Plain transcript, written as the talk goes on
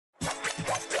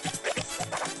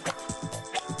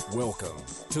Welcome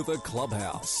to the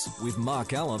Clubhouse with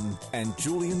Mark Allen and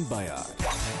Julian Bayard.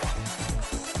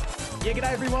 Yeah,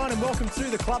 g'day everyone and welcome to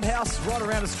the Clubhouse right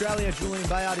around Australia. Julian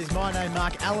Bayard is my name.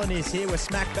 Mark Allen is here. We're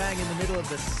smack bang in the middle of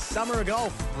the summer of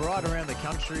golf right around the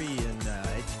country, and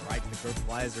it's great. The group of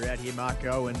players are out here,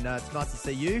 Marco, and it's nice to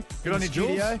see you. Good on you,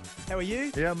 Jules. How are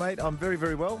you? Yeah, mate, I'm very,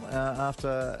 very well.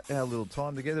 After our little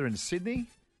time together in Sydney,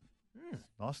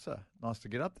 nice to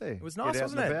get up there. It was nice, get out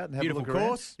wasn't and it? about and have Beautiful a look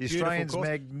course. Around. The Australians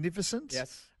magnificent.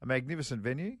 Yes. A magnificent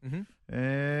venue. Mm-hmm.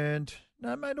 And,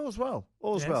 no, mate, all's well.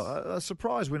 All's well. A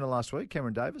surprise winner last week,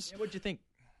 Cameron Davis. Yeah, what did you think?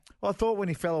 Well, I thought when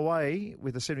he fell away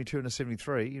with a 72 and a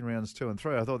 73 in rounds 2 and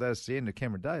 3, I thought that was the end of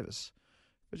Cameron Davis.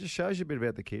 But it just shows you a bit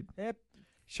about the kid. Yep.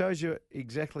 Shows you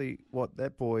exactly what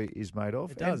that boy is made of.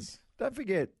 It does. And don't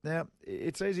forget, now,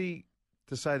 it's easy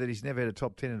to say that he's never had a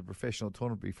top 10 in a professional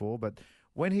tournament before, but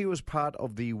when he was part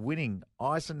of the winning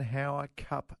Eisenhower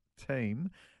Cup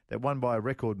team that won by a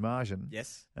record margin,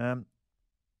 Yes.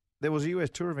 there was a US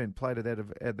Tour event played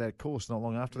at that course not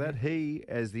long after that. He,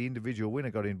 as the individual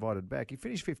winner, got invited back. He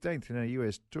finished 15th in a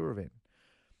US Tour event.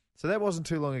 So that wasn't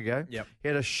too long ago. Yep. He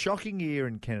had a shocking year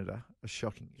in Canada. A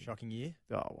shocking year. Shocking year.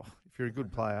 Oh, well, if you're a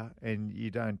good player and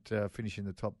you don't finish in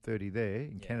the top 30 there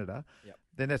in Canada,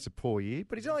 then that's a poor year.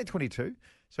 But he's only 22,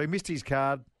 so he missed his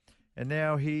card. And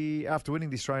now he, after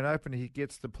winning the Australian Open, he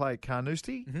gets to play at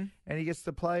Carnoustie and he gets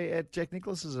to play at Jack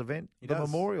Nicklaus's event, the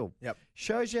Memorial. Yep.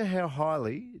 Shows you how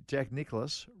highly Jack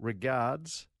Nicklaus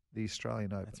regards the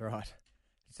Australian Open. That's right.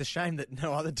 It's a shame that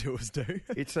no other tours do.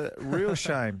 It's a real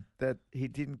shame that he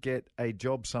didn't get a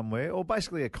job somewhere or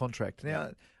basically a contract.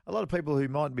 Now, a lot of people who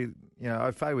might be,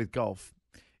 au fait with golf,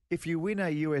 if you win a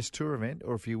US Tour event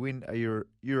or if you win a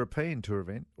European Tour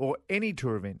event or any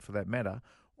tour event for that matter,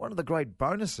 one of the great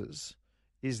bonuses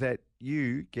is that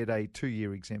you get a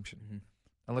 2-year exemption.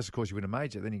 Unless, of course, you win a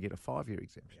major, then you get a 5-year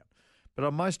exemption. But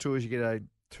on most tours, you get a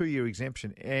 2-year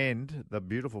exemption. And the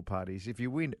beautiful part is if you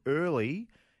win early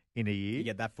in a year, You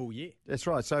get that full year. That's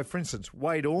right. So, for instance,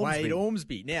 Wade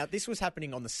Ormsby. Now, this was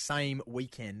happening on the same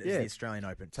weekend as the Australian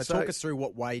Open. So talk us through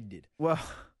what Wade did. Well,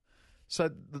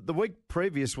 so the week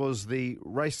previous was the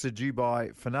Race to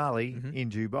Dubai finale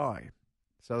in Dubai.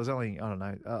 So it was only, I don't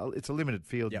know, it's a limited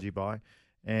field in Dubai,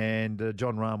 and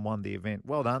John Rahm won the event.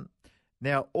 Well done.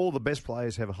 Now, all the best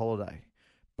players have a holiday,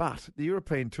 but the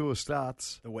European Tour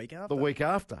starts The week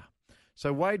after.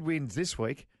 So Wade wins this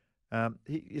week.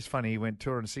 It's funny, he went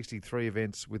 263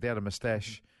 events without a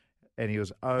moustache, and he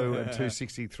was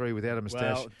 263 without a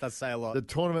moustache. Well, it does say a lot. The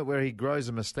tournament where he grows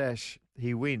a moustache,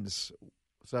 he wins.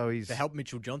 So he's to help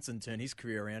Mitchell Johnson turn his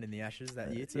career around in the Ashes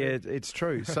that year too. Yeah, it's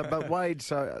true. So, but Wade,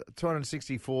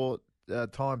 264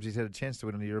 times he's had a chance to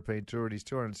win on the European Tour, and he's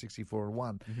 264 and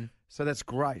won. So that's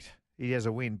great. He has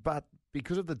a win, but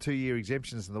because of the 2-year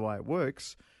exemptions and the way it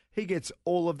works, he gets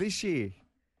all of this year.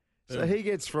 So he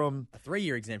gets from a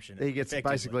 3-year exemption. He gets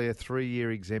basically a 3-year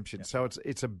exemption. So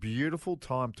it's a beautiful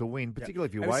time to win, particularly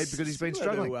if you're Wade, because he's been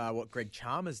struggling. To, what Greg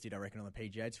Chalmers did, I reckon, on the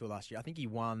PGA Tour last year. I think he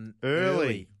won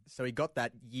early. So he got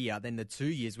that year, then the 2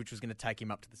 years, which was going to take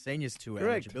him up to the Seniors Tour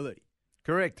eligibility.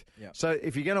 Correct. Yep. So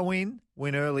if you're going to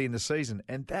win early in the season.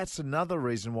 And that's another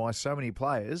reason why so many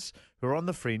players who are on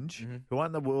the fringe, who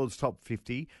aren't in the world's top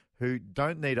 50, who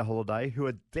don't need a holiday, who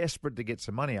are desperate to get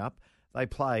some money up, they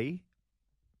play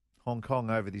Hong Kong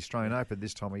over the Australian Open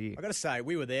this time of year. I got to say,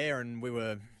 we were there and we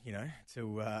were,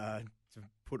 to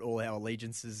put all our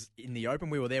allegiances in the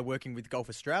Open. We were there working with Golf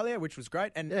Australia, which was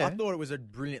great. And I thought it was a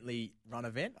brilliantly run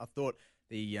event. I thought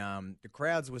the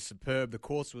crowds were superb. The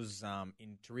course was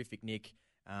in terrific nick.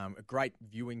 A great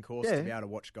viewing course to be able to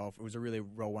watch golf. It was a really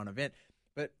well-run event.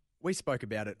 But we spoke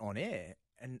about it on air,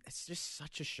 and it's just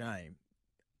such a shame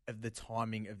of the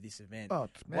timing of this event. Oh,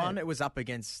 one, it was up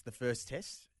against the first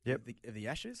test of the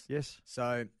Ashes. Yes.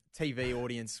 So TV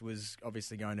audience was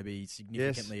obviously going to be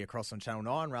significantly across on Channel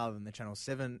 9 rather than the Channel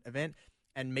 7 event.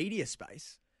 And media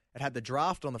space, it had the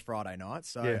draft on the Friday night.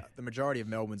 So the majority of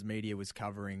Melbourne's media was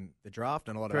covering the draft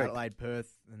and a lot of Adelaide,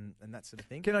 Perth and that sort of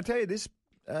thing. Can I tell you this?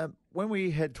 When we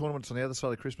had tournaments on the other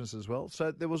side of Christmas as well,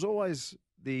 so there was always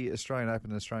the Australian Open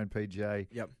and Australian PGA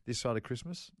this side of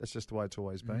Christmas. That's just the way it's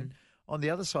always been. On the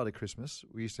other side of Christmas,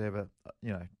 we used to have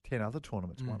 10 other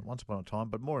tournaments once upon a time.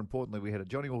 But more importantly, we had a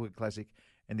Johnny Walker Classic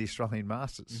and the Australian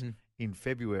Masters in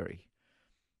February.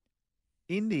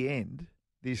 In the end,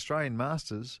 the Australian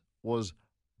Masters was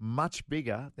much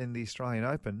bigger than the Australian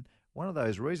Open. One of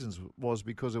those reasons was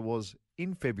because it was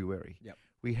in February.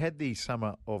 We had the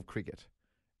summer of cricket.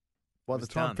 By the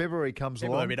time February comes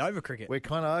along, we're a bit over cricket. We're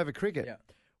kind of over cricket.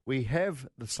 We have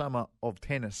the summer of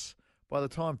tennis. By the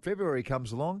time February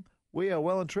comes along, we are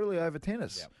well and truly over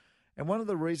tennis. And one of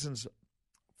the reasons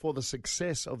for the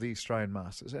success of the Australian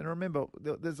Masters. And remember,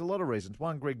 there's a lot of reasons.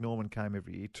 One, Greg Norman came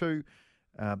every year. Two,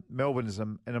 Melbourne is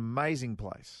an amazing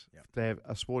place to have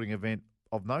a sporting event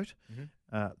of note.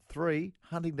 Three,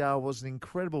 Huntingdale was an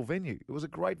incredible venue. It was a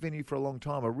great venue for a long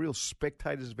time, a real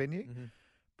spectators venue.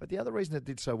 But the other reason it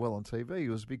did so well on TV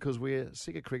was because we're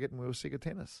sick of cricket and we were sick of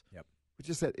tennis. Which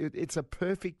is that it's a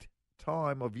perfect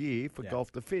time of year for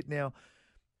golf to fit. Now,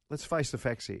 let's face the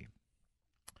facts here.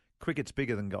 Cricket's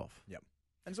bigger than golf.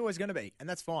 And it's always going to be, and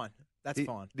that's fine. That's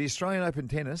fine. The Australian Open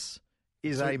tennis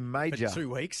is a major. For 2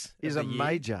 weeks. Is a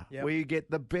major where you get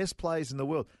the best players in the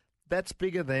world. That's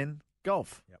bigger than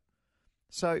golf.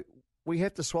 So we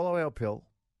have to swallow our pill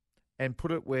and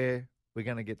put it where we're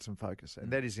going to get some focus,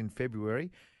 and that is in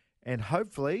February. And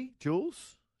hopefully,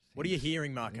 Jules. What are you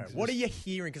hearing, Marco? What are you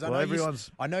hearing?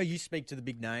 Because I know you speak to the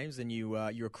big names and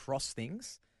you're across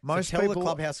things. So tell the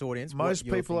Clubhouse audience. Most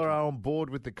people are on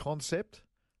board with the concept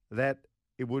that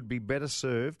it would be better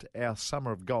served. Our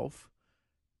summer of golf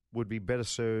would be better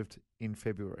served in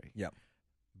February.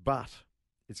 But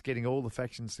it's getting all the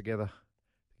factions together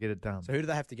to get it done. So who do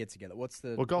they have to get together?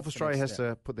 Well, Golf Australia has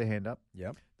to put their hand up.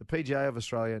 The PGA of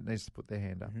Australia needs to put their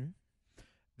hand up.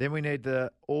 Then we need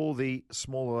all the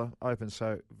smaller opens,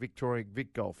 so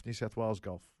Vic Golf, New South Wales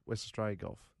Golf, West Australia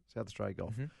Golf, South Australia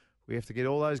Golf. We have to get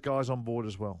all those guys on board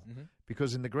as well.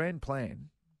 Because in the grand plan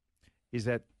is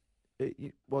that,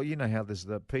 you know how there's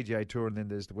the PGA Tour and then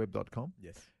there's the web.com.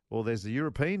 Well, there's the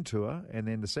European Tour and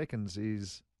then the seconds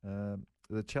is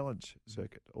the Challenge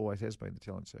Circuit. Always has been the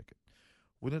Challenge Circuit.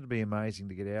 Wouldn't it be amazing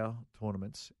to get our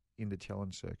tournaments in the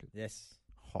Challenge Circuit? Yes.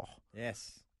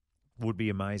 Would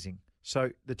be amazing.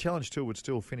 So the Challenge Tour would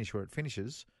still finish where it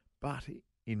finishes, but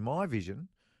in my vision,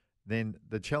 then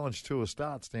the Challenge Tour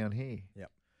starts down here.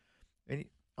 And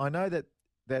I know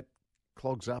that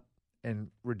clogs up and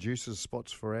reduces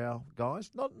spots for our guys.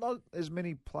 Not as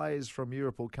many players from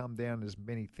Europe will come down as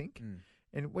many think.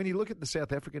 And when you look at the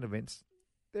South African events,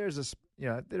 there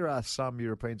are some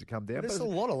Europeans that come down. There's a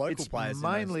lot of local players.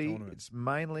 It's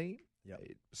mainly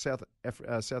South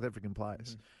African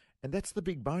players, and that's the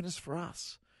big bonus for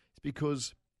us. It's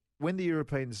because when the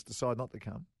Europeans decide not to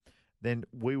come, then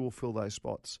we will fill those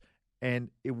spots, and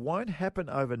it won't happen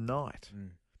overnight.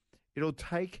 It'll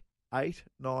take 8,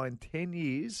 9, 10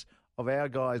 years of our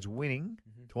guys winning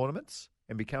tournaments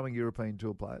and becoming European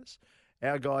Tour players,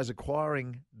 our guys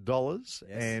acquiring dollars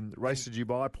and Race to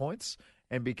Dubai points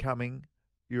and becoming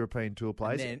European Tour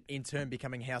players. And then, in turn,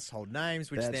 becoming household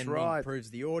names, which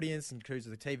improves the audience, improves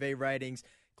the TV ratings,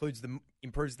 improves the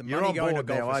money going to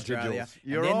Golf Australia.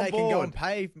 And then they can go and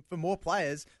pay for more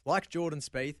players like Jordan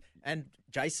Spieth and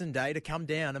Jason Day to come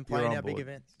down and play in our big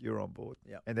events. You're on board.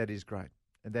 And that is great.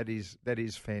 And that is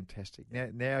fantastic.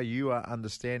 Now you are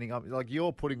understanding. Like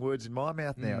you're putting words in my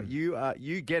mouth now.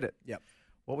 You get it.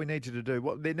 What we need you to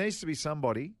do. There needs to be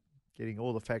somebody getting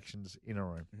all the factions in a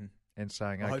room and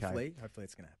saying, okay, hopefully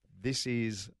it's going to happen. This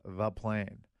is the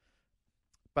plan.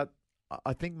 But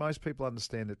I think most people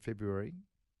understand that February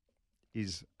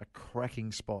is a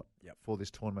cracking spot for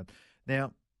this tournament.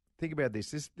 Now, think about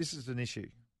this. This is an issue.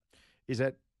 Is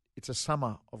that it's a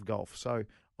summer of golf. So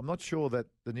I'm not sure that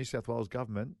the New South Wales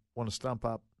government want to stump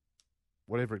up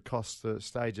whatever it costs to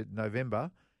stage it in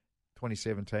November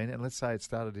 2017, and let's say it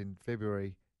started in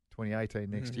February 2018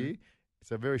 next year.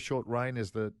 It's a very short reign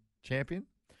as the champion,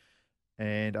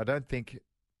 and I don't think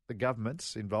the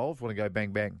governments involved want to go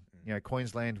bang, bang.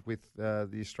 Queensland with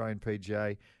the Australian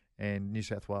PGA and New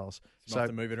South Wales. So have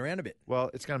to move it around a bit.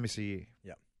 Well, it's going to miss a year.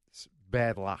 It's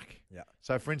bad luck.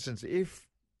 So, for instance, if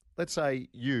let's say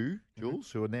you,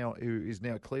 Jules, who is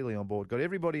now clearly on board, got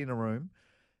everybody in a room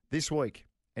this week,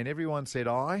 and everyone said,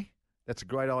 that's a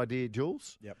great idea,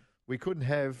 Jules. We couldn't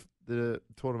have the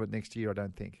tournament next year, I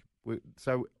don't think.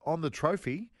 So on the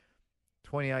trophy,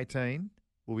 2018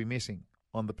 will be missing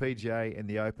on the PGA and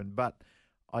the Open, but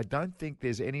I don't think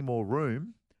there's any more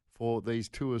room for these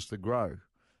tours to grow.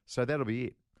 So that'll be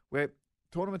it. Where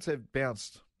tournaments have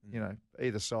bounced,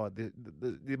 either side.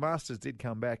 The Masters did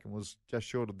come back and was just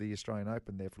short of the Australian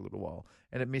Open there for a little while,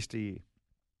 and it missed a year.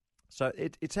 So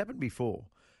it's happened before,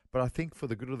 but I think for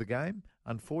the good of the game,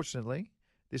 unfortunately,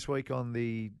 this week on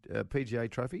the PGA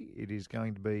Trophy, it is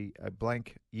going to be a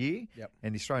blank year,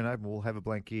 and the Australian Open will have a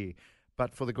blank year.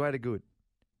 But for the greater good,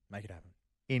 make it happen.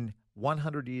 In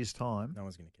 100 years' time, no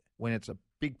one's going to care. When it's a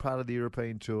big part of the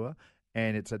European Tour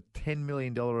and it's a $10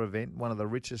 million event, one of the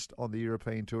richest on the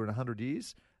European Tour in 100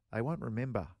 years, they won't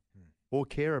remember or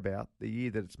care about the year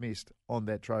that it's missed on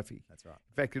that trophy. That's right.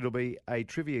 In fact, it'll be a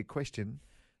trivia question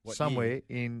somewhere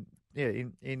in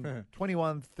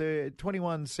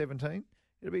 21-17.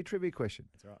 It'll be a trivia question.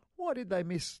 That's right. Why did they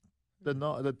miss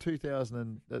the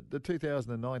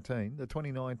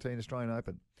 2019 Australian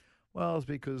Open? Well, it's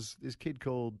because this kid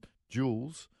called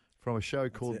Jules from a show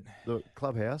called The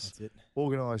Clubhouse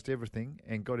organised everything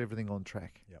and got everything on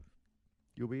track. Yep.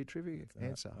 You'll be a trivia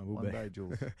answer one day,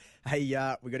 Jules. Hey, we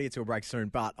got to get to a break soon,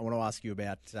 but I want to ask you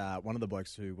about one of the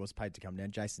blokes who was paid to come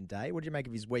down, Jason Day. What did you make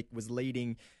of his week? Was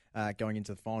leading going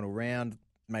into the final round,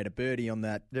 made a birdie on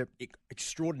that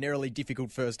extraordinarily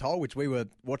difficult first hole, which we were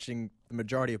watching the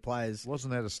majority of players.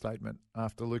 Wasn't that a statement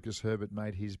after Lucas Herbert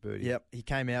made his birdie? Yep, he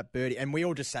came out birdie, and we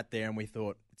all just sat there and we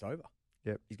thought, it's over.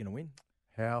 Yep. He's going to win.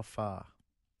 How far?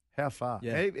 How far?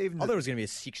 Yeah. Even I thought it was going to be a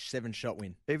 6-7 shot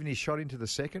win. Even his shot into the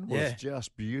second was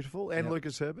just beautiful. And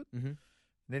Lucas Herbert. Mm-hmm. And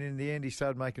then in the end, he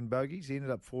started making bogeys. He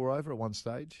ended up 4 over at one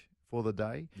stage for the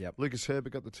day. Yep. Lucas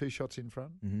Herbert got the 2 shots in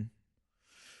front.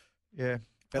 Mm-hmm. Yeah.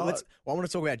 But I want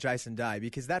to talk about Jason Day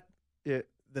because the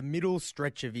middle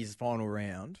stretch of his final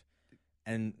round,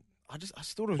 and I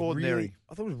thought it was ordinary.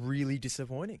 I thought it was really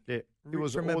disappointing. Yeah, it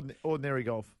was ordinary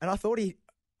golf. And I thought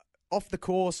off the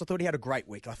course, I thought he had a great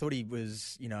week. I thought he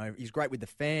was, he's great with the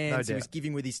fans. No doubt. He was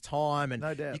giving with his time, and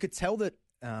no doubt. You could tell that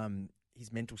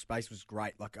his mental space was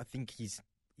great. Like I think his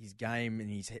game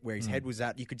and where his head was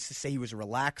at, you could see he was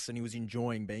relaxed and he was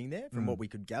enjoying being there. From what we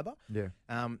could gather,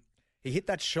 he hit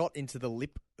that shot into the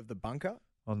lip of the bunker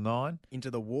on 9 into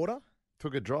the water.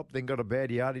 Took a drop, then got a bad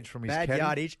yardage from his caddy.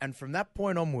 Yardage, and from that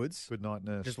point onwards, good night,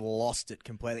 nurse. Just lost it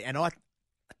completely. And I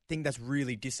think that's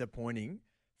really disappointing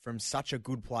from such a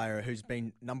good player who's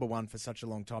been number one for such a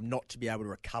long time, not to be able to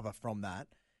recover from that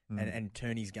and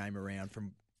turn his game around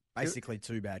from basically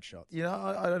 2 bad shots.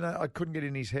 I don't know. I couldn't get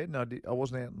in his head, and I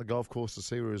wasn't out on the golf course to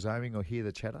see where he was aiming or hear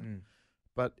the chatter.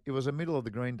 But it was a middle of the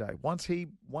green day. Once he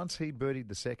birdied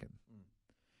the second,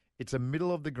 it's a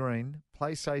middle of the green,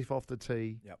 play safe off the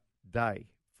tee day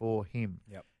for him.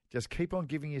 Yep. Just keep on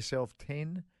giving yourself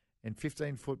 10 and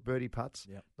 15-foot birdie putts.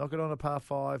 Yep. Knock it on a par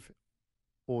 5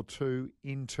 or 2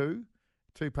 in 2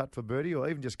 putt for birdie, or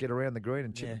even just get around the green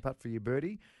and chip and putt for your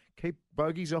birdie. Keep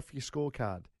bogeys off your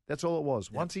scorecard. That's all it was.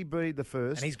 Yep. Once he birdied the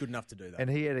first. And he's good enough to do that. And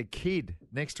he had a kid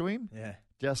next to him. Yeah.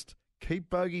 Just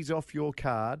keep bogeys off your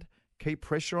card, keep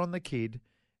pressure on the kid,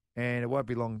 and it won't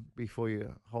be long before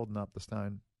you're holding up the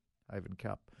Stonehaven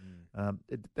Cup.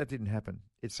 That didn't happen.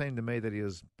 It seemed to me that he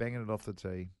was banging it off the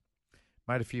tee,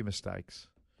 made a few mistakes,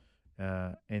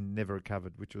 and never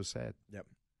recovered, which was sad. Yep.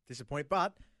 Disappointing,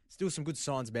 but still some good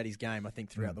signs about his game, I think,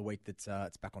 throughout the week that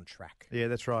it's back on track. Yeah,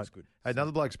 that's right. Good. Hey,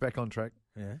 another bloke's back on track.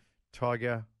 Yeah.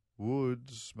 Tiger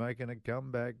Woods making a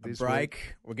comeback this break.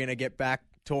 week. We're going to get back,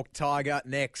 talk Tiger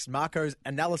next. Marco's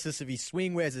analysis of his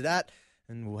swing, where's it at?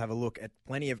 And we'll have a look at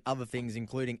plenty of other things,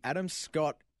 including Adam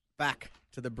Scott back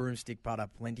to the broomstick putter.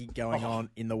 Plenty going on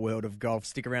in the world of golf.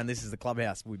 Stick around. This is The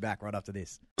Clubhouse. We'll be back right after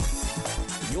this.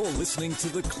 You're listening to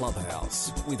The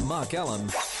Clubhouse with Mark Allen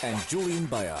and Julian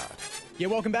Bayard. Yeah,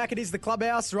 welcome back. It is The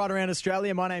Clubhouse right around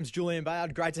Australia. My name's Julian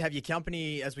Bayard. Great to have your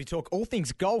company as we talk all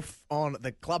things golf on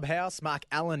The Clubhouse. Mark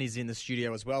Allen is in the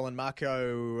studio as well. And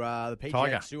Marco, the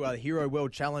PGA Tour Hero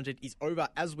World Challenge, it is over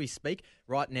as we speak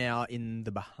right now in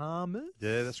the Bahamas.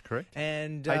 Yeah, that's correct.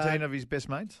 And 18 of his best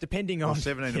mates? Depending on...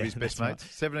 17 of his best mates.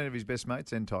 Right. 17 of his best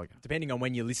mates and Tiger. Depending on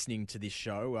when you're listening to this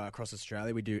show across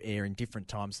Australia, we do air in different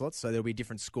time slots. So there'll be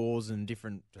different scores and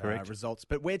different results.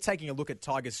 But we're taking a look at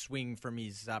Tiger's swing from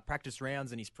his practice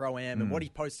rounds and his Pro-Am and what he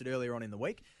posted earlier on in the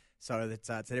week, so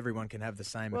that everyone can have the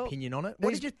same opinion on it.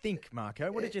 What did you think, Marco?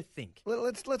 What did you think?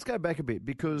 Let's go back a bit,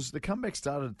 because the comeback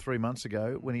started 3 months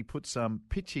ago when he put some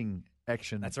pitching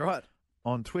action. That's right.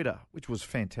 On Twitter, which was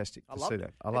fantastic to see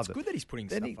that. I loved it. It's good that he's putting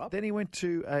stuff up. Then he went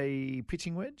to a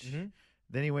pitching wedge. Mm-hmm.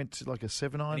 Then he went to like a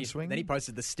 7-iron swing. Then he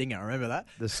posted the stinger. Remember that?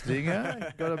 The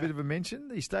stinger got a bit of a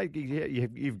mention. He stayed.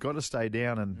 You've got to stay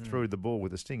down and threw the ball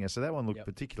with the stinger. So that one looked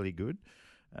particularly good.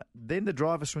 Then the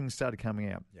driver swing started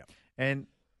coming out. Yep. And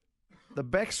the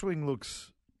backswing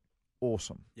looks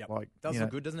awesome. Yep. Does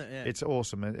look good, doesn't it? Yeah. It's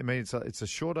awesome. I mean, it's a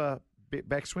shorter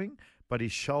backswing, but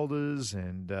his shoulders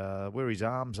and where his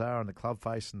arms are and the club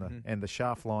face and the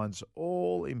shaft lines,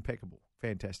 all impeccable.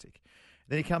 Fantastic.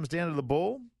 Then he comes down to the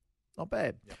ball. Not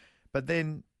bad. Yep. But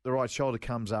then the right shoulder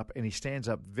comes up and he stands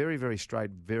up very, very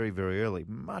straight very, very early,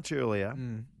 much earlier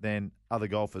than other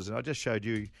golfers. And I just showed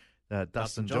you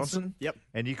Dustin Johnson. Yep.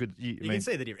 And you can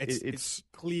see the difference. It's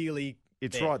clearly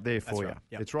it's there. right there for you. Right.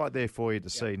 Yep. It's right there for you to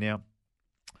see. Now,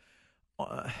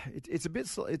 it's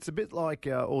a bit like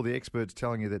all the experts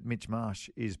telling you that Mitch Marsh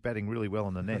is batting really well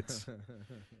on the nets.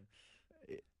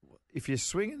 If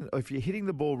you're hitting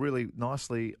the ball really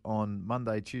nicely on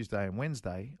Monday, Tuesday, and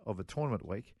Wednesday of a tournament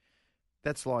week,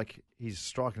 that's like he's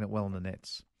striking it well on the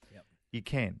nets. Yep. You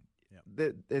can. Yep.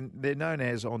 they're known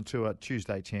as on tour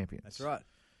Tuesday champions. That's right.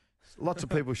 Lots of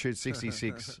people shoot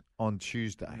 66 on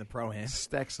Tuesday. In the Pro-Am.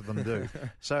 Stacks of them do.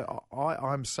 So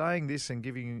I'm saying this and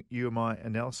giving you my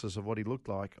analysis of what he looked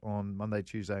like on Monday,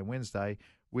 Tuesday and Wednesday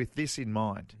with this in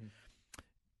mind. Mm-hmm.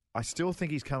 I still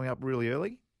think he's coming up really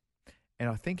early, and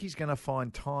I think he's going to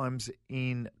find times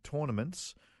in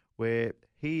tournaments where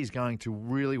he is going to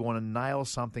really want to nail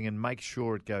something and make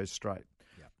sure it goes straight.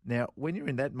 Yep. Now, when you're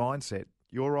in that mindset,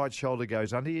 your right shoulder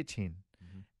goes under your chin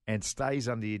and stays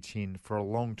under your chin for a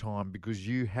long time because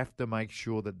you have to make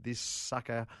sure that this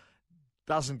sucker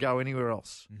doesn't go anywhere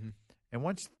else. Mm-hmm. And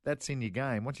once that's in your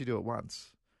game, once you do it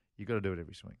once, you've got to do it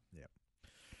every swing. Yeah.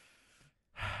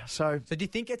 So do you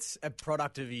think it's a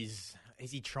product of is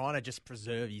he trying to just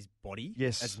preserve his body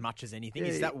as much as anything?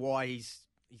 Is that why he's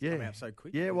come out so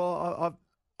quick? Yeah, well,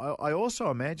 I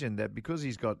also imagine that because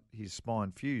he's got his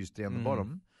spine fused down the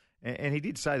bottom, and he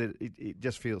did say that it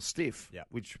just feels stiff,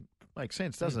 which makes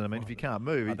sense, doesn't it? I mean, if you can't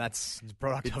move, that's the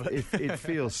product of it. It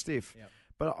feels stiff. Yep.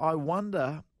 But I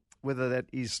wonder whether that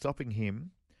is stopping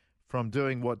him from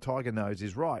doing what Tiger knows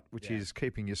is right, which is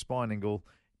keeping your spine angle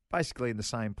basically in the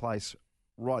same place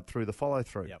right through the follow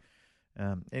through. Yep.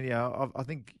 And I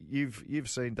think you've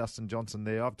seen Dustin Johnson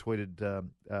there. I've tweeted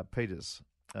Peter's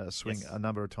swing a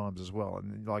number of times as well,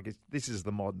 and this is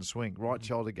the modern swing. Right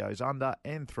shoulder goes under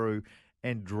and through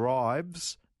and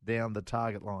drives down the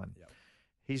target line. Yep.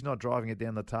 He's not driving it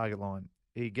down the target line.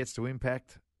 He gets to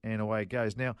impact and away it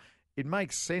goes. Now, it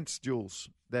makes sense, Jules,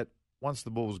 that once the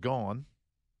ball's gone,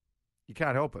 you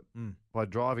can't help it by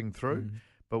driving through,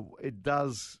 but it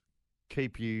does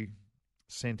keep you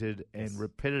centered and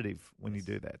repetitive when you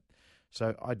do that.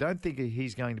 So I don't think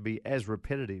he's going to be as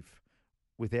repetitive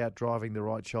without driving the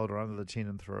right shoulder under the chin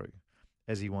and through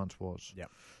as he once was.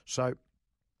 Yep. So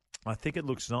I think it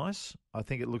looks nice. I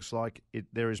think it looks like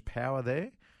there is power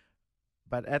there.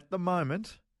 But at the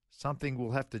moment, something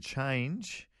will have to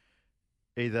change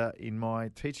either in my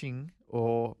teaching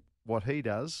or what he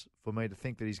does for me to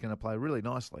think that he's going to play really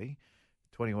nicely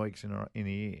 20 weeks in a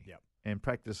year and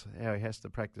practice how he has to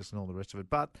practice and all the rest of it.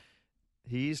 But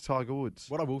he is Tiger Woods.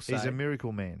 What I will say, he's a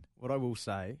miracle man. What I will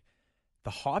say,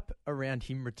 the hype around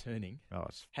him returning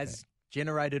has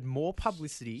generated more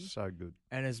publicity. So good.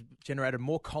 And has generated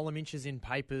more column inches in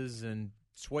papers and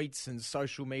tweets and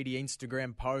social media,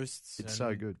 Instagram posts. It's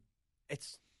so good.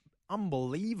 It's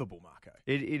unbelievable, Marco.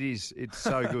 It is. It's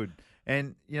so good.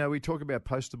 And, we talk about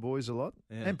poster boys a lot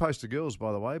and poster girls,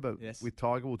 by the way, but with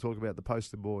Tiger, we'll talk about the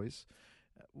poster boys.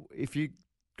 If you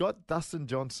got Dustin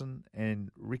Johnson and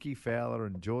Ricky Fowler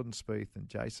and Jordan Spieth and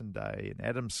Jason Day and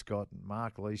Adam Scott and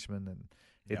Mark Leishman and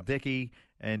Hideki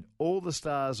and all the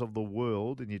stars of the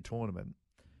world in your tournament,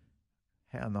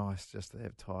 how nice just to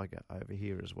have Tiger over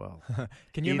here as well.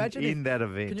 Can you imagine in that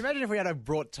event? Can you imagine if we had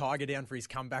brought Tiger down for his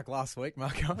comeback last week,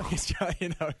 Marco, the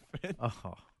Australian Open?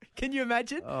 Oh. Can you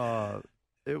imagine? Oh,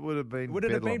 it would have been. Would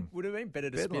it have been better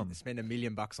to spend $1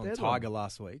 million on Tiger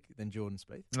last week than Jordan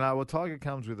Spieth? No, well, Tiger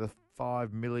comes with a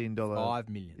 $5 million. $5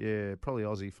 million. Yeah, probably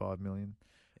Aussie $5 million.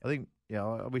 I think.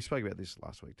 Yeah, we spoke about this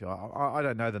last week too. I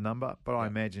don't know the number, but I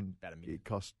imagine it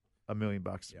cost $1 million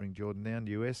to bring Jordan down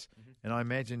to US, and I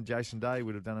imagine Jason Day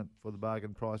would have done it for the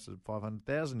bargain price of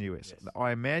 $500,000 US. Yes.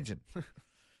 I imagine,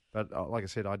 but like I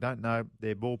said, I don't know.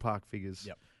 They're ballpark figures.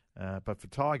 Yep. But for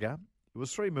Tiger, it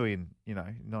was $3 million, in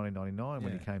 1999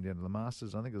 when he came down to the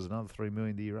Masters. I think it was another $3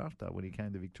 million the year after when he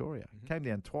came to Victoria. He came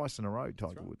down twice in a row.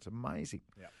 Tiger Woods, amazing.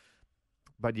 Yep.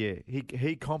 But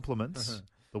he compliments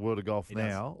the world of golf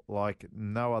like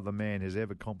no other man has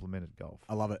ever complimented golf.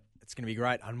 I love it. It's going to be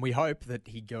great, and we hope that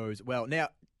he goes well. Now, a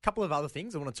couple of other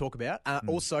things I want to talk about.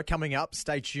 Also coming up,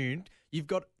 stay tuned. You've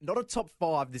got not a top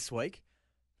 5 this week,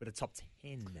 but a top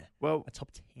 10. Well, a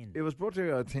top 10. It was brought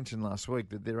to our attention last week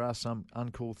that there are some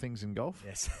uncool things in golf.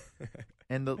 Yes.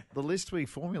 And the list we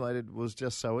formulated was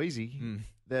just so easy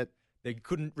that they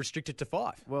couldn't restrict it to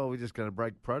 5. Well, we're just going to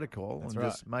break protocol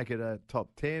just make it a top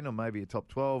 10 or maybe a top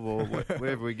 12 or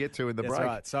wherever we get to in the break.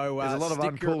 Right. So there's a lot of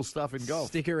uncool stuff in golf.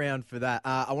 Stick around for that.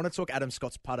 I want to talk Adam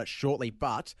Scott's putter shortly,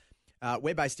 but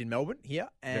we're based in Melbourne here,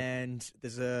 and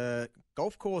there's a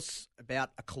golf course about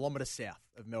a kilometre south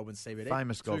of Melbourne CBD.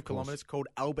 Famous golf course. 2 kilometres called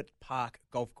Albert Park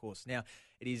Golf Course. Now,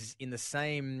 it is in the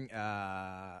same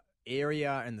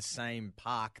area and the same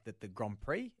park that the Grand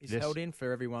Prix is held in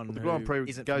for everyone the Grand Prix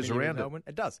isn't goes familiar around with Melbourne.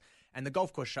 It does. And the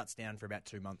golf course shuts down for about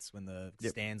 2 months when the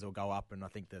stands all go up, and I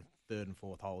think the 3rd and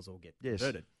 4th holes all get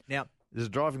converted. Now, there's a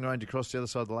driving range across the other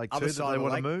side of the lake too that they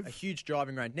want to move. A huge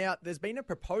driving range. Now, there's been a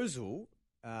proposal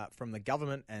from the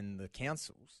government and the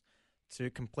councils to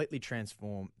completely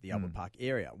transform the Albert Park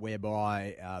area,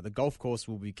 whereby the golf course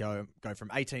will go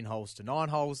from 18 holes to 9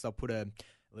 holes. They'll put a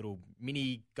little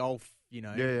mini golf,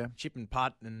 chip and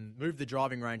putt, and move the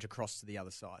driving range across to the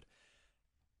other side.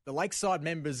 The lakeside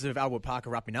members of Albert Park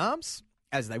are up in arms,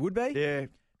 as they would be. Yeah.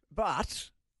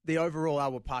 But the overall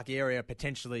Albert Park area,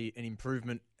 potentially an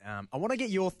improvement. I want to get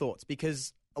your thoughts,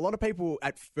 because a lot of people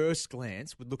at first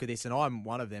glance would look at this, and I'm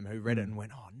one of them who read it and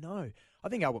went, oh, no. I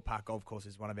think Albert Park Golf Course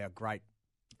is one of our great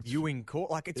viewing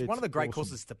courses. Like, it's one of the great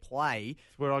courses to play.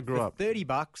 It's where I grew up.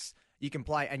 $30, you can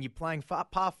play, and you're playing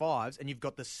par fives, and you've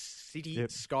got the city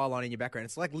skyline in your background.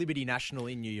 It's like Liberty National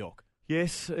in New York.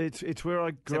 Yes, it's where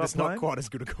I grew up. It's not quite as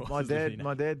good a course.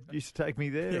 My dad used to take me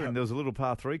there, and there was a little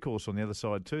par 3 course on the other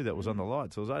side too that was under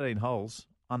lights. It was 18 holes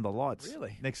under lights,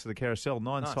 really, next to the carousel.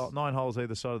 Nine holes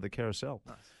either side of the carousel.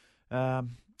 Nice.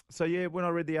 So yeah, when I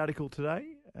read the article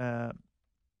today,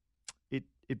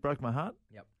 it broke my heart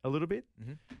a little bit,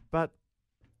 but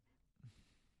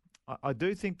I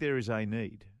do think there is a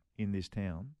need in this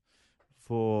town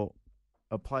for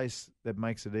a place that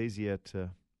makes it easier to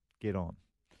get on.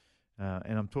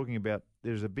 And I'm talking about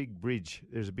there's a big bridge,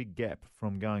 there's a big gap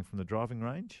from going from the driving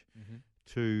range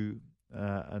to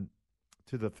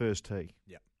the first tee.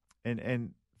 Yep.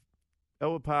 And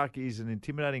Albert Park is an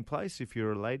intimidating place if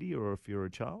you're a lady or if you're a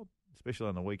child, especially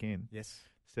on the weekend. Yes.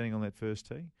 Standing on that first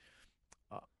tee.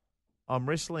 I'm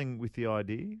wrestling with the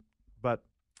idea, but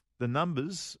the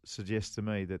numbers suggest to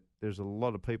me that there's a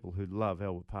lot of people who love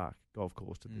Albert Park Golf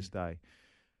Course to this day.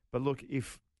 But look,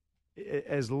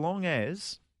 as long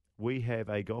as we have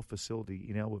a golf facility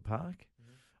in Albert Park,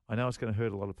 I know it's going to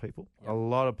hurt a lot of people, a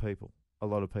lot of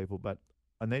people, but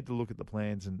I need to look at the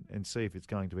plans and see if it's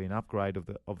going to be an upgrade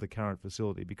of the current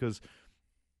facility, because,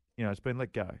 it's been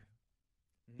let go.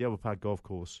 The Albert Park Golf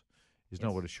Course is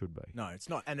not what it should be. No, it's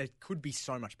not, and it could be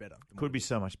so much better. Could be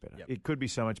so much better. Yep. It could be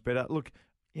so much better. Look,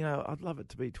 I'd love it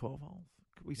to be 12 holes.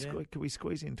 Could we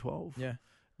squeeze in 12? Yeah.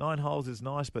 9 holes is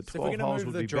nice, but 12 holes would be better. If we're going to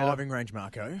move the driving range,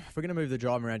 Marco, if we're going to move the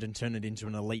driving range and turn it into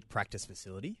an elite practice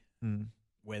facility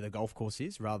where the golf course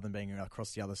is, rather than being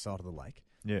across the other side of the lake,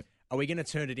 are we going to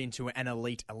turn it into an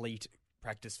elite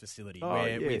practice facility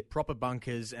with proper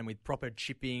bunkers and with proper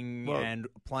chipping and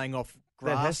playing off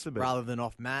grass rather than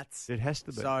off mats? It has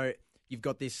to be. So you've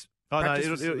got this.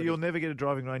 You'll never get a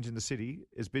driving range in the city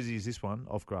as busy as this one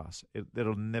off grass.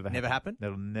 That'll never happen.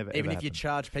 That'll never Even ever if you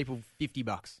charge people $50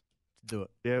 to do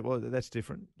it. Yeah, well, that's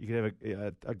different. You could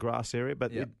have a grass area,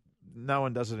 but no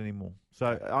one does it anymore. So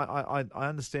I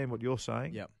understand what you're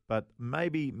saying, but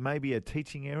maybe a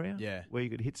teaching area where you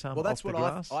could hit some off the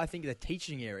grass. I think the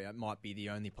teaching area might be the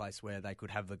only place where they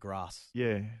could have the grass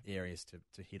areas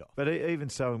to hit off. But even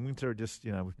so, in winter, just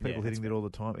with people hitting it all the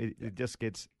time, it just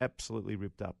gets absolutely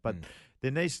ripped up. But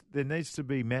there needs to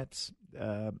be mats.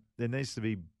 There needs to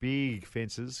be big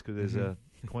fences, because there's a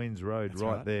Queen's Road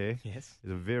right there. Yes,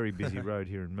 it's a very busy road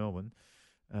here in Melbourne.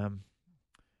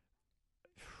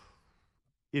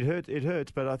 It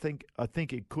hurts, but I think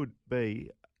it could be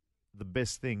the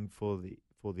best thing for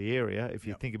the area. If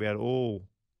you think about all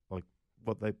like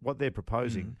what they're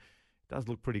proposing, it does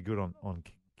look pretty good on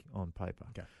paper.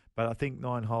 Okay. But I think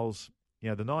 9 holes,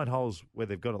 the 9 holes where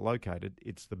they've got it located,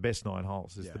 it's the best 9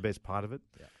 holes. It's the best part of it.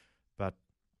 Yeah. But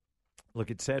look,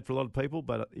 it's sad for a lot of people,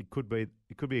 but it could be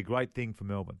a great thing for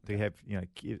Melbourne to have.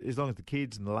 As long as the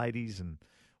kids and the ladies and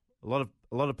a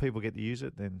lot of people get to use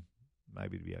it, then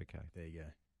maybe it'd be okay. There you go.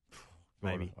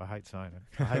 Maybe. I hate saying it.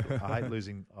 I hate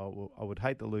losing. I would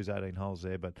hate to lose 18 holes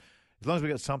there, but as long as we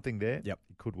got something there, it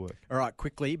could work. All right,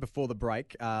 quickly before the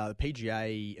break, the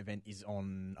PGA event is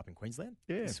on up in Queensland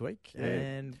this week,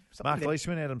 and Mark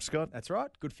Leishman, Adam Scott. That's right,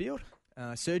 good field.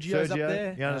 Sergio's up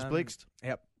there. Jonas Blixt.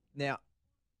 Yep. Now,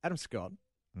 Adam Scott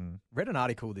read an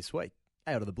article this week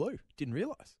out of the blue. Didn't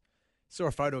realise. Saw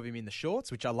a photo of him in the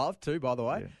shorts, which I love too, by the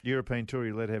way. Yeah. European Tour,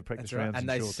 you let have practice rounds and in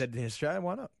they shorts. said in Australia,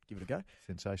 why not? Give it a go.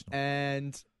 Sensational.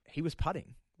 And he was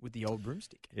putting with the old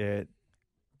broomstick. Yeah,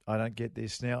 I don't get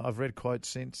this. Now, I've read quotes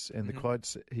since, and the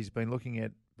quotes, he's been looking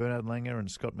at Bernard Langer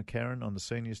and Scott McCarron on the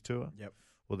Seniors Tour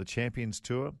or the Champions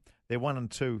Tour. They're 1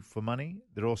 and 2 for money.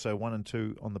 They're also 1 and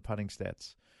 2 on the putting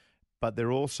stats. But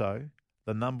they're also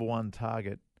the number one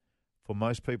target for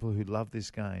most people who love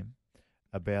this game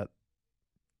about.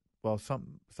 Well,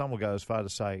 some will go as far to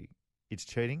say it's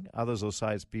cheating. Others will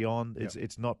say it's beyond.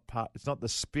 It's not part. It's not the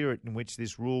spirit in which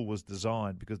this rule was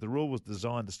designed, because the rule was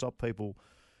designed to stop people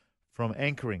from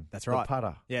anchoring the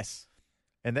putter. Yes,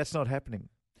 and that's not happening.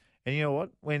 And you know what?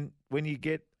 When you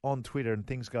get on Twitter and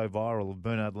things go viral of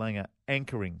Bernard Langer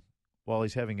anchoring while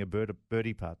he's having a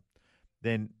birdie putt,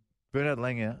 then Bernard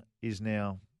Langer is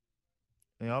now.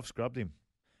 I've scrubbed him.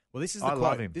 Well, this is the I quote.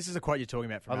 love him. This is a quote you're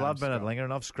talking about from I Adam love Bernard Scott. Langer,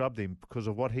 and I've scrubbed him because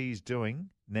of what he's doing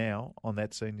now on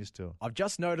that seniors tour. I've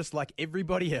just noticed, like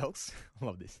everybody else, I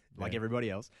love this, like everybody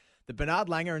else, that Bernard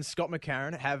Langer and Scott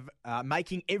McCarron have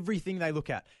making everything they look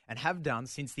at and have done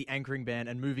since the anchoring ban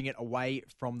and moving it away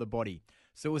from the body.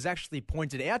 So it was actually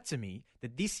pointed out to me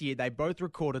that this year they both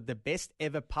recorded the best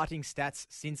ever putting stats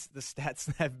since the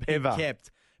stats have been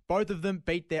kept. Both of them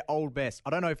beat their old best. I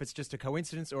don't know if it's just a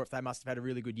coincidence or if they must have had a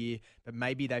really good year, but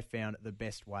maybe they found the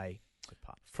best way to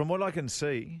putt. From what I can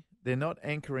see, they're not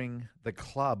anchoring the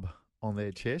club on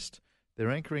their chest.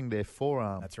 They're anchoring their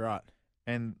forearm. That's right.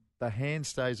 And the hand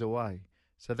stays away.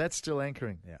 So that's still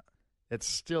anchoring. Yeah. It's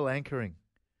still anchoring,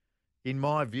 in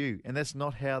my view. And that's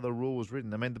not how the rule was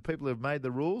written. I mean, the people who have made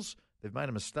the rules, they've made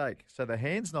a mistake. So the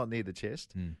hand's not near the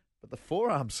chest, but the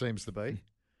forearm seems to be.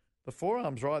 The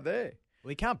forearm's right there. Well,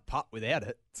 he can't putt without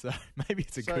it, so maybe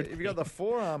it's a good So if you've got the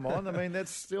forearm on, I mean, that's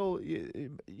still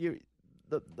the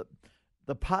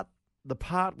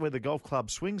part where the golf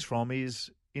club swings from is,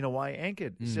 in a way,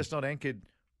 anchored. It's just not anchored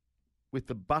with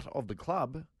the butt of the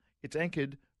club. It's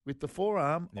anchored with the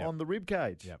forearm on the rib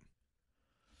cage. Yep.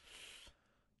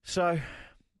 So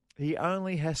he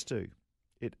only has to.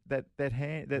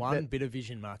 One bit of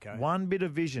vision, Marco. One bit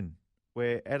of vision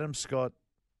where Adam Scott's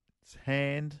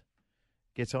hand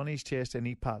gets on his chest and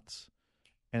he putts,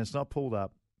 and it's not pulled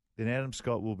up, then Adam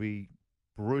Scott will be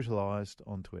brutalised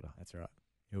on Twitter. That's right.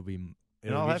 He'll be.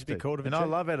 And I'll have to. And I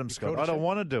love Adam Scott. I don't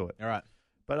want to do it. All right.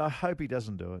 But I hope he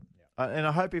doesn't do it. And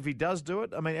I hope if he does do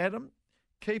it, I mean, Adam,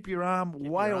 keep your arm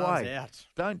way away. Out.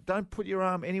 Don't put your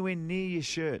arm anywhere near your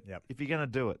shirt if you're going to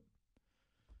do it.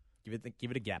 Give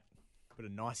it a gap. Put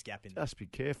a nice gap in there. Just be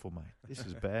careful, mate. This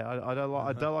is bad. I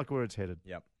don't like where it's headed.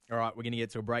 Yep. All right, we're going to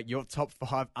get to a break. Your top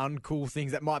 5 uncool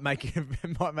things that might make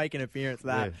an appearance.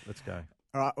 Yeah, let's go.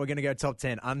 All right, we're going to go top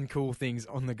 10 uncool things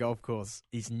on the golf course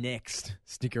is next.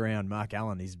 Stick around. Mark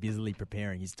Allen is busily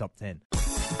preparing his top 10.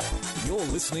 You're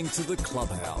listening to The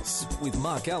Clubhouse with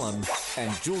Mark Allen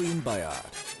and Julian Bayard.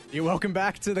 You're welcome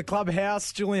back to The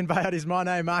Clubhouse. Julian Bayard is my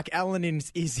name. Mark Allen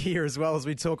is here as well as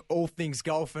we talk all things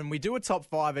golf. And we do a top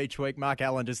 5 each week. Mark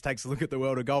Allen just takes a look at the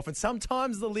world of golf. And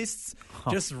sometimes the lists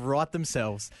just write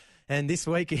themselves. And this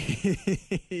week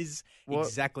is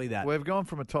exactly that. We've gone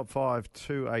from a top 5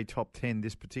 to a top 10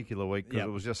 this particular week because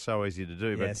it was just so easy to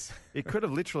do. But it could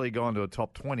have literally gone to a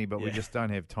top 20, but we just don't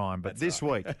have time. But this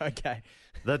week, okay,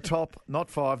 the top, not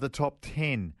 5, the top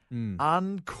 10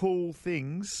 uncool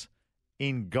things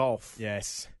in golf.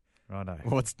 Yes. Righto.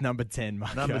 What's number 10,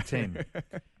 Marco? Number 10.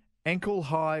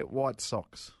 Ankle-high white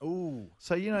socks. Ooh.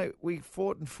 So, we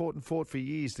fought for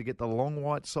years to get the long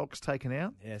white socks taken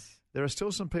out. Yes. There are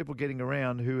still some people getting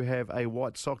around who have a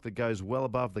white sock that goes well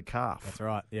above the calf. That's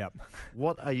right, yep.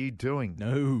 What are you doing?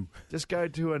 No. Just go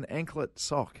to an anklet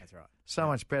sock. That's right. So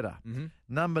much better. Mm-hmm.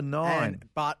 Number 9.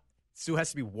 But still has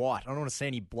to be white. I don't want to see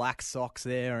any black socks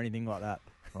there or anything like that.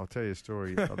 I'll tell you a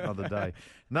story another day.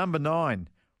 Number 9,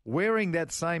 wearing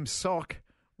that same sock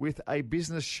with a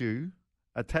business shoe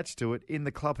attached to it in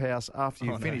the clubhouse after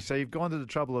you finish. So you've gone to the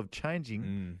trouble of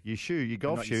changing your shoe, your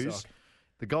golf shoes.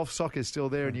 The golf sock is still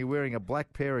there and you're wearing a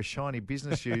black pair of shiny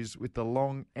business shoes with the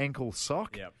long ankle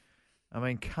sock. Yep. I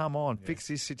mean, come on, fix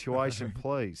this situation,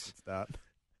 please. Start.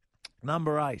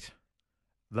 Number 8,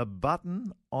 the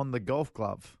button on the golf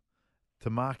glove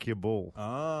to mark your ball.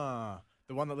 Ah,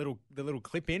 the one, the little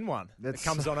clip-in one that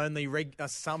comes on only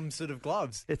some sort of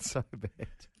gloves. It's so bad.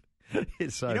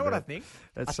 It's so bad. You know what I think?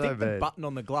 It's I think bad. the button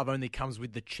on the glove only comes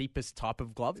with the cheapest type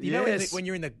of glove. You know when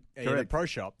you're in the pro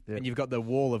shop and you've got the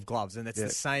wall of gloves and it's the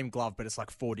same glove but it's like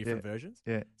 4 different versions.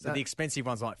 Yeah. So the expensive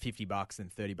one's like $50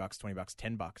 and $30, $20,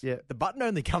 $10. Yeah. The button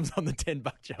only comes on the $10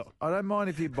 job. I don't mind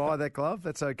if you buy that glove.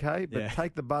 That's okay. But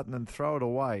take the button and throw it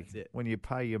away when you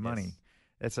pay your money.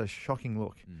 That's a shocking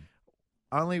look.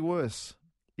 Only worse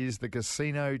is the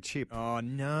casino chip. Oh,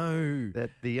 no.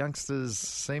 That the youngsters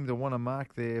seem to want to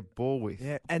mark their ball with.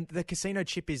 Yeah, and the casino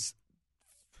chip is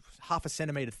half a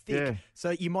centimetre thick. Yeah.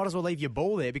 So you might as well leave your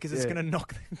ball there because it's going to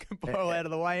knock the ball out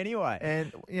of the way anyway.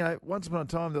 And, once upon a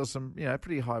time there was some,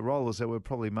 pretty high rollers that were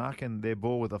probably marking their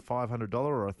ball with a $500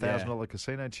 or a $1,000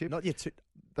 casino chip. Not yet.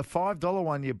 The $5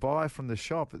 one you buy from the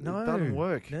shop, it doesn't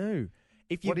work. No.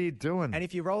 What are you doing? And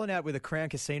if you're rolling out with a Crown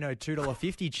Casino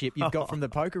 $2.50 chip you've got from the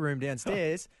poker room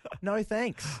downstairs, no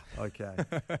thanks. Okay.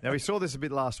 Now, we saw this a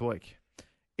bit last week.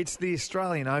 It's the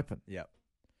Australian Open. Yep.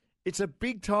 It's a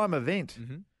big-time event.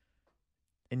 Mm-hmm.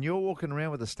 And you're walking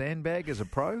around with a stand bag as a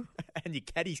pro? And your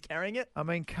caddy's carrying it? I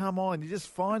mean, come on. You just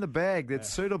find a bag that's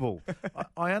suitable.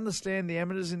 I understand the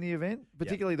amateurs in the event,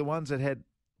 particularly the ones that had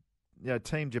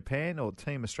Team Japan or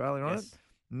Team Australia on it.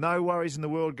 No worries in the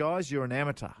world, guys. You're an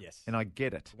amateur. Yes. And I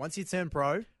get it. Once you turn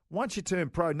pro.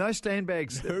 No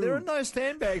sandbags. No. There are no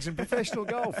sandbags in professional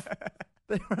golf.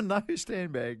 There are no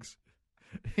sandbags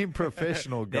in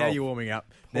professional golf. Now you're warming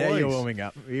up. Please. Now you're warming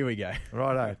up. Here we go.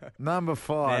 Righto. Number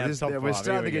 5. Top We're five. starting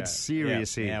to Here we get go.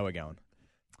 serious here. Now we're going.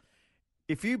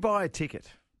 If you buy a ticket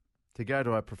to go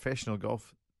to a professional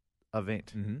golf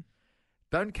event,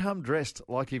 don't come dressed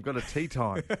like you've got a tea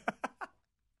time.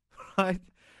 Right?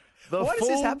 Why does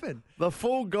this happen? The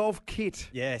full golf kit.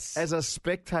 Yes. As a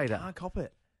spectator. Can't cop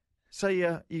it. So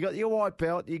you got your white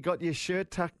belt, you got your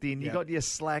shirt tucked in, you Yep. got your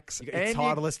slacks, You got your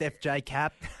Titleist FJ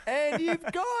cap. and you've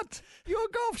got your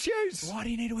golf shoes. Why do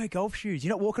you need to wear golf shoes?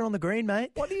 You're not walking on the green,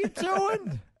 mate. What are you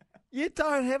doing? You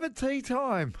don't have a tea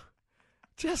time.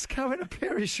 Just come in a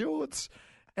pair of shorts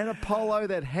and a polo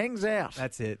that hangs out.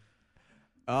 That's it.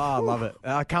 Oh, I love it.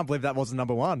 I can't believe that wasn't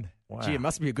number 1. Wow. Gee, it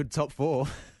must be a good top 4.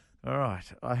 All right.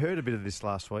 I heard a bit of this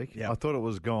last week. Yep. I thought it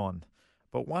was gone.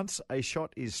 But once a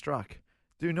shot is struck,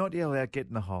 do not yell out, get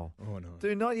in the hole. Oh, no.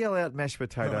 Do not yell out, mashed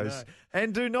potatoes. Oh,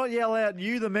 And do not yell out,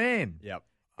 you the man. Yep.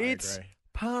 It's agree.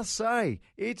 passé.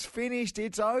 It's finished.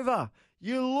 It's over.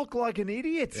 You look like an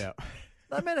idiot. Yeah.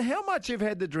 No matter how much you've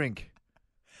had to drink.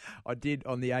 I did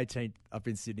on the 18th up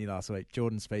in Sydney last week.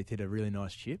 Jordan Spieth hit a really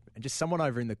nice chip, and just someone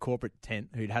over in the corporate tent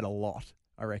who'd had a lot,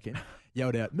 I reckon,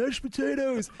 yelled out, mashed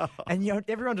potatoes. And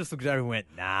everyone just looked over and went,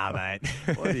 nah, mate.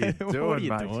 What are you doing, What are you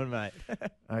mate? doing, mate?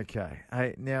 Okay.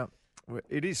 Hey, now,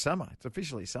 it is summer. It's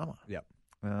officially summer. Yep.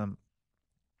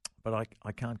 But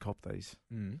I can't cop these.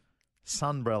 Mm.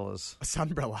 Sunbrellas. A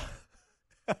sunbrella.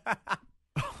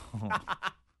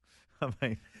 I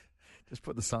mean, just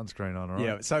put the sunscreen on, all right?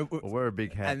 Yeah, so Or wear a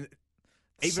big hat. and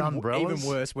even Sunbrellas?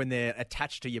 worse when they're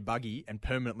attached to your buggy and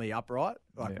permanently upright,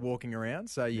 like Yeah. walking around.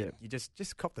 So you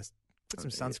just cop put some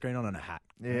sunscreen on and a hat.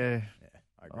 Yeah.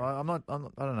 I agree. I'm not, I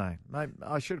don't know. Maybe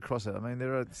I should cross it. I mean,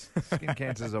 there are skin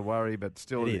cancers a worry, but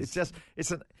still, It is.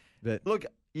 But- look.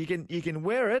 You can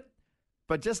wear it,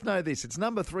 but just know this: it's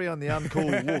number 3 on the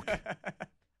uncool look.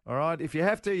 All right, if you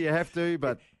have to, you have to.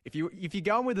 But if you're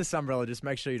going with the sunbrella, just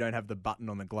make sure you don't have the button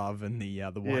on the glove and the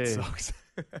white Yeah. socks.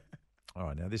 all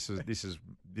right, now this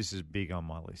is big on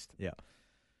my list. Yeah.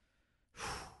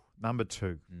 Number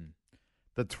 2,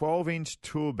 the 12-inch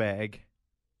tour bag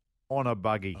on a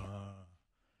buggy.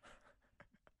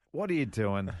 What are you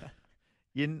doing?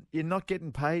 You're not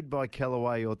getting paid by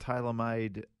Callaway or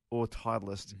TaylorMade or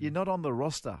Titleist. You're not on the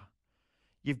roster.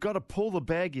 You've got to pull the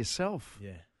bag yourself.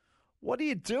 Yeah. What are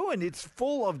you doing? It's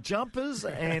full of jumpers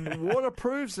and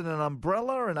waterproofs and an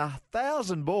umbrella and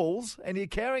 1,000 balls, and you're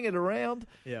carrying it around.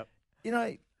 Yeah. You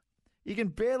know, you can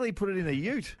barely put it in a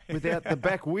ute without the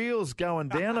back wheels going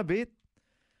down a bit.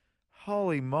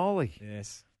 Holy moly.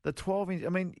 Yes. The 12-inch, I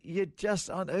mean, you're just,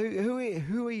 who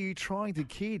are you trying to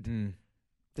kid?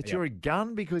 That Yeah. you're a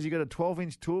gun because you got a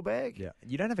 12-inch tour bag? Yeah.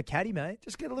 You don't have a caddy, mate.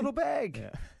 Just get a little bag. Yeah.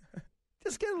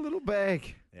 Just get a little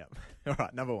bag. Yeah. All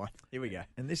right, number 1. Here we go.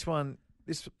 And this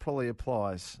probably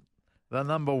applies. The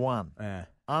number 1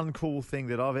 uncool thing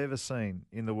that I've ever seen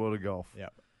in the world of golf. Yeah.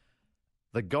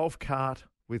 The golf cart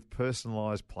with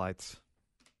personalised plates.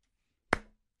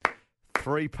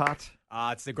 3-putt,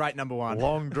 It's the great number 1.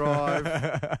 long drive.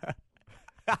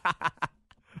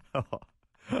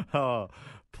 oh,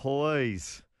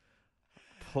 please.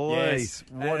 Yes.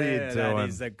 What are you doing? That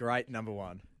is a great number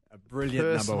 1. A brilliant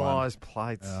number 1. Personalised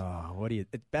plates. Oh, what are you?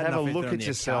 It's bad Have a enough if look they're on at your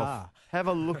yourself. car. Have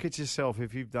a look at yourself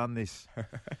if you've done this.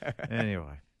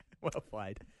 Anyway. Well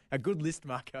played. A good list,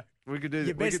 Marco. We could do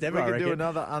Your best ever, I We could do reckon.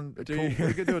 another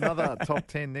we could do another top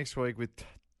 10 next week with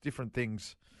different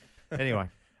things. Anyway,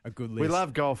 A good list. we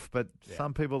love golf, but Yeah.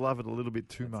 some people love it a little bit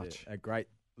too That's much. it. A great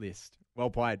list. Well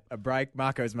played. A break.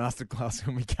 Marco's masterclass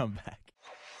when we come back.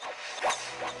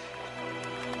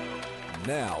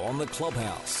 Now on the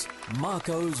Clubhouse,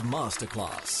 Marco's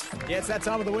Masterclass. Yeah, it's that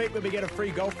time of the week where we get a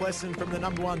free golf lesson from the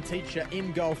number 1 teacher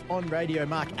in golf on radio,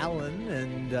 Mark Allen.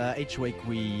 And each week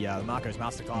Marco's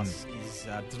Masterclass is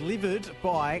delivered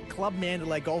by Club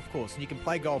Mandalay Golf Course. And you can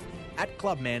play golf at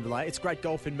Club Mandalay. It's great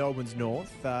golf in Melbourne's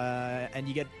north. And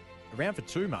you get a round for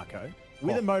 2, Marco,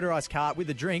 with a motorised cart, with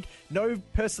a drink. No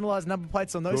personalised number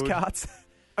plates on those Good. carts.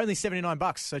 Only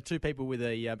 $79, so 2 people with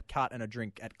a cart and a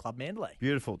drink at Club Mandalay.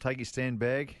 Beautiful. Take your stand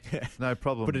bag. No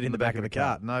problem. Put it in the back of the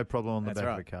cart. No problem on the That's back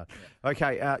right. of the cart.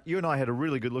 Okay, you and I had a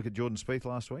really good look at Jordan Spieth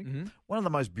last week. One of the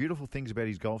most beautiful things about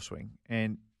his golf swing,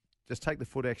 and just take the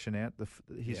foot action out,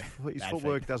 his Bad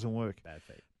footwork feet. doesn't work. Bad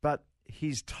feet. But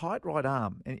his tight right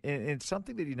arm, and it's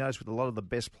something that you notice with a lot of the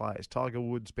best players, Tiger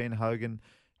Woods, Ben Hogan,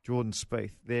 Jordan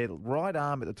Spieth, their right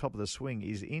arm at the top of the swing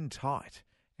is in tight,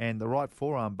 and the right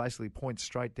forearm basically points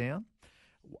straight down.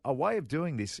 a way of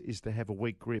doing this is to have a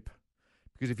weak grip.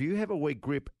 Because if you have a weak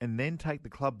grip and then take the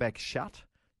club back shut,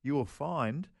 you will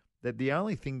find that the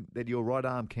only thing that your right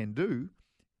arm can do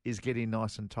is get in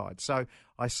nice and tight. So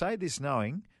I say this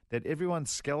knowing that everyone's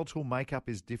skeletal makeup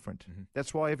is different. Mm-hmm.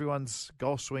 That's why everyone's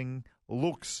golf swing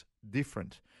looks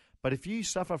different. But if you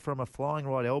suffer from a flying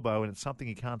right elbow and it's something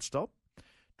you can't stop,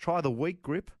 try the weak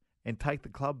grip and take the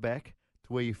club back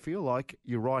to where you feel like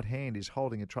your right hand is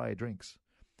holding a tray of drinks.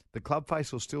 The club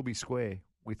face will still be square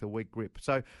with a weak grip.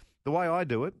 So the way I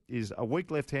do it is a weak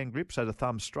left-hand grip, so the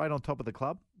thumb's straight on top of the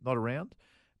club, not around.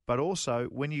 But also,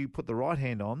 when you put the right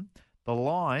hand on, the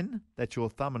line that your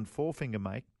thumb and forefinger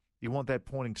make, you want that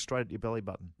pointing straight at your belly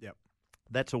button. Yep.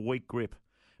 That's a weak grip.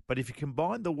 But if you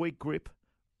combine the weak grip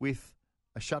with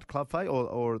a shut club face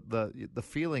or the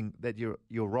feeling that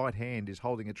your right hand is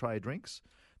holding a tray of drinks,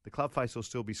 the club face will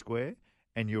still be square,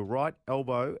 and your right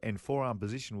elbow and forearm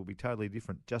position will be totally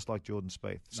different, just like Jordan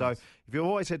Spieth. Nice. So if you've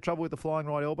always had trouble with the flying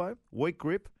right elbow, weak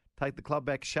grip, take the club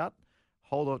back shut,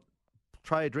 hold a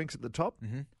tray of drinks at the top,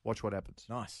 watch what happens.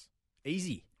 Nice.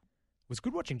 Easy. It was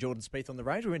good watching Jordan Spieth on the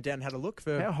range. We went down and had a look.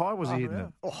 How high was he hitting it?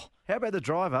 Oh. How about the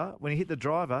driver? When he hit the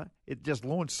driver, it just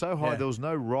launched so high there was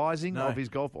no rising of his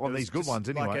golf on these good ones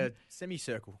anyway. Like a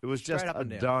semicircle. It was just a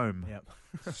dome. Yep.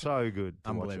 So good.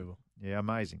 Unbelievable. Yeah,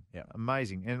 amazing. Yeah,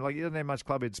 amazing. And like he doesn't have much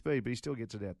clubhead speed, but he still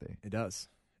gets it out there. It does.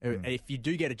 If you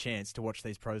do get a chance to watch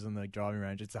these pros on the driving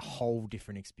range, it's a whole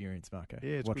different experience, Marco.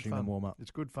 Yeah, it's watching good fun. them warm up. It's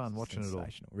good fun watching it all.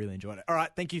 Really enjoyed it. All right,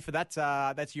 thank you for that.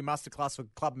 That's your masterclass for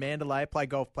Club Mandalay. Play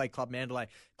golf, play Club Mandalay.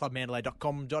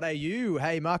 Clubmandalay.com.au.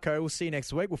 Hey, Marco, we'll see you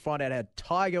next week. We'll find out how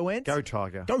Tiger went. Go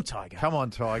Tiger. Go Tiger. Come on,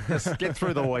 Tiger. Let's get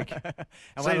through the week.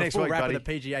 And see you next week, buddy. The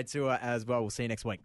PGA Tour as well. We'll see you next week.